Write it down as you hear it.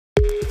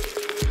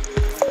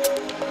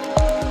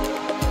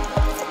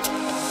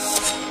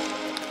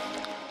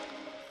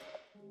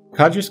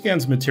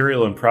Cogiscan's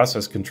material and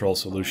process control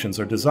solutions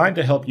are designed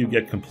to help you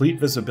get complete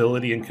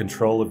visibility and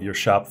control of your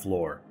shop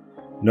floor.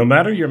 No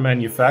matter your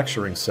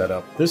manufacturing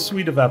setup, this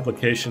suite of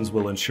applications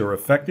will ensure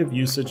effective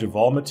usage of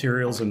all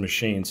materials and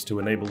machines to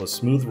enable a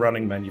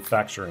smooth-running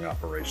manufacturing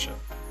operation.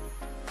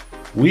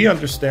 We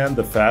understand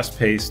the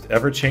fast-paced,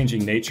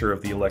 ever-changing nature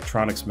of the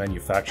electronics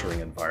manufacturing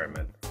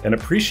environment and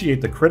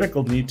appreciate the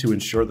critical need to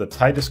ensure the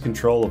tightest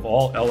control of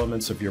all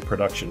elements of your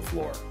production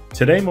floor.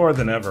 Today more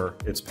than ever,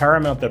 it's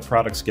paramount that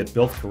products get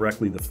built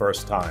correctly the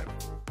first time.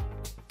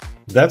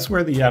 That's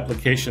where the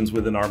applications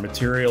within our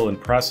material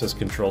and process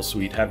control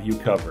suite have you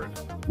covered.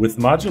 With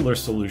modular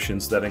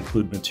solutions that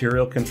include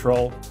material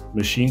control,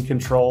 machine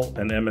control,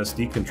 and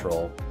MSD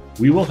control,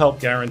 we will help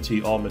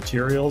guarantee all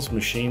materials,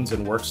 machines,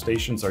 and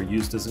workstations are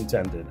used as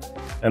intended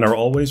and are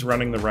always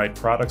running the right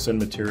products and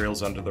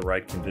materials under the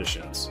right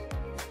conditions.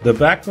 The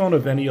backbone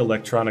of any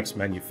electronics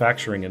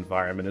manufacturing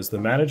environment is the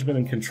management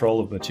and control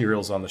of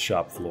materials on the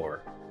shop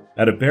floor.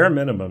 At a bare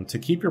minimum, to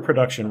keep your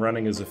production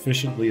running as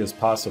efficiently as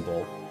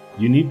possible,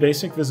 you need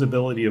basic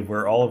visibility of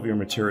where all of your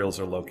materials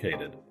are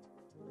located.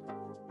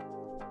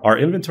 Our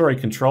inventory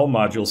control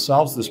module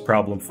solves this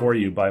problem for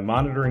you by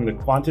monitoring the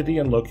quantity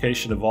and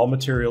location of all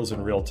materials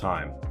in real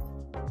time.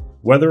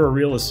 Whether a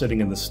reel is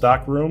sitting in the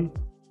stock room,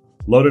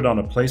 loaded on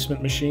a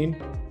placement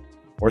machine,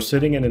 or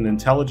sitting in an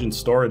intelligent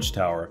storage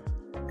tower,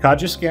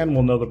 Cogiscan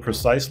will know the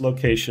precise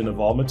location of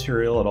all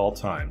material at all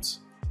times.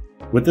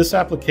 With this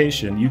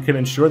application, you can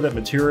ensure that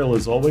material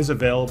is always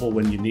available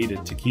when you need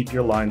it to keep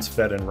your lines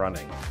fed and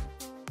running.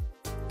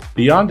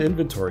 Beyond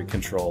inventory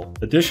control,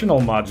 additional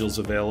modules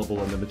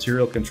available in the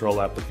material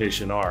control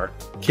application are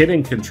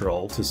kitting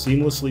control to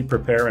seamlessly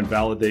prepare and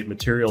validate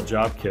material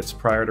job kits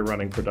prior to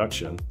running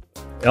production,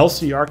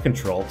 LCR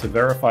control to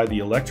verify the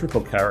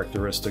electrical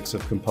characteristics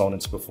of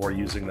components before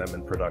using them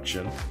in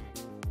production,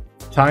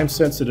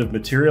 time-sensitive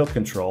material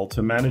control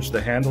to manage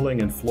the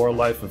handling and floor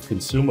life of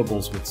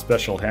consumables with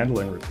special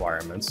handling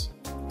requirements,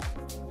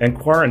 and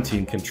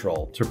quarantine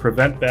control to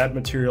prevent bad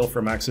material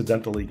from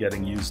accidentally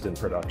getting used in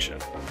production.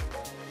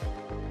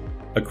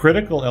 A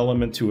critical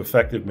element to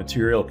effective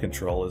material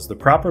control is the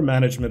proper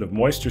management of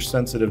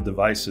moisture-sensitive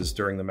devices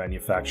during the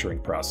manufacturing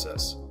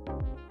process.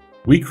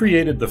 We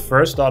created the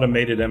first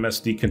automated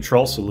MSD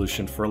control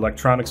solution for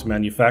electronics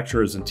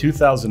manufacturers in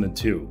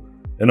 2002,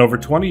 and over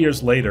 20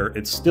 years later,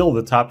 it's still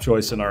the top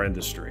choice in our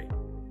industry.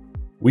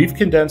 We've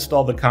condensed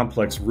all the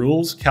complex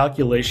rules,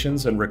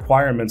 calculations, and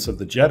requirements of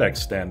the JetX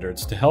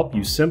standards to help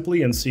you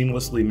simply and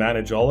seamlessly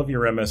manage all of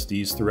your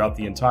MSDs throughout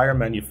the entire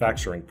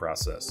manufacturing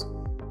process.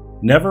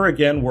 Never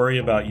again worry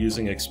about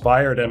using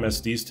expired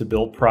MSDs to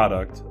build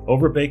product,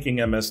 overbaking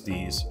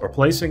MSDs, or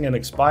placing an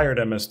expired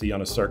MSD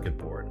on a circuit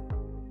board.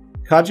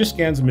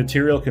 Cogiscan's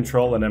material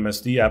control and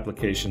MSD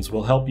applications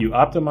will help you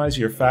optimize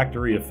your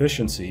factory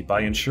efficiency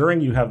by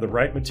ensuring you have the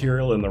right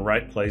material in the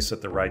right place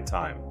at the right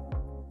time.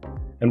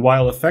 And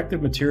while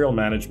effective material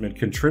management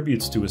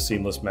contributes to a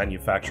seamless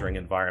manufacturing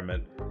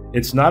environment,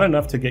 it's not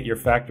enough to get your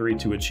factory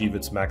to achieve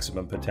its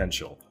maximum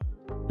potential.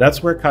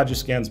 That's where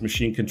Cogiscan's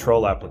machine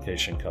control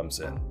application comes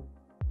in.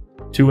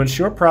 To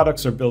ensure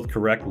products are built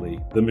correctly,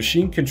 the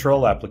machine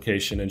control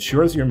application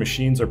ensures your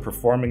machines are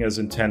performing as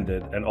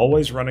intended and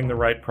always running the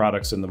right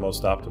products in the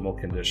most optimal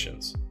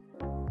conditions.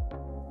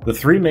 The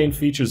three main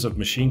features of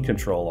machine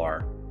control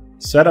are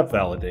setup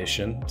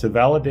validation, to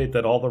validate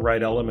that all the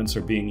right elements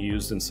are being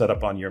used and set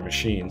up on your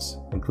machines,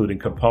 including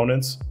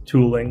components,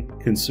 tooling,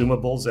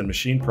 consumables, and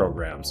machine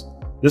programs.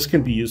 This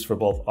can be used for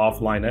both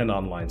offline and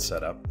online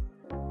setup.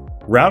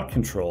 Route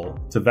control,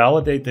 to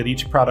validate that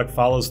each product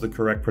follows the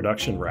correct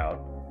production route.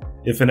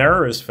 If an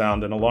error is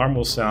found, an alarm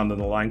will sound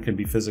and the line can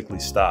be physically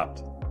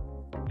stopped.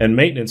 And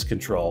maintenance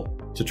control,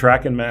 to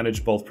track and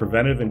manage both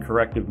preventive and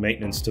corrective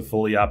maintenance to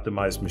fully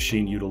optimize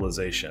machine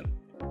utilization.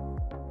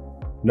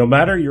 No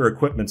matter your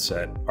equipment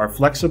set, our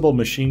flexible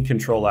machine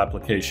control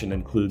application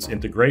includes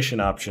integration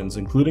options,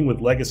 including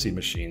with legacy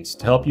machines,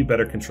 to help you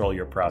better control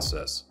your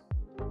process.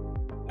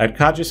 At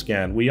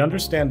Cogiscan, we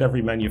understand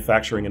every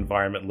manufacturing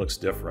environment looks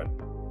different.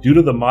 Due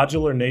to the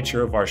modular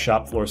nature of our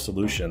shop floor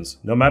solutions,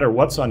 no matter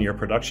what's on your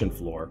production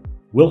floor,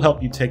 we'll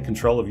help you take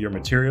control of your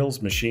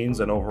materials, machines,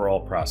 and overall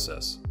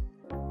process.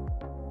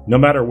 No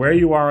matter where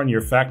you are on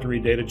your factory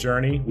data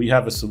journey, we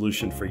have a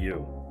solution for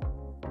you.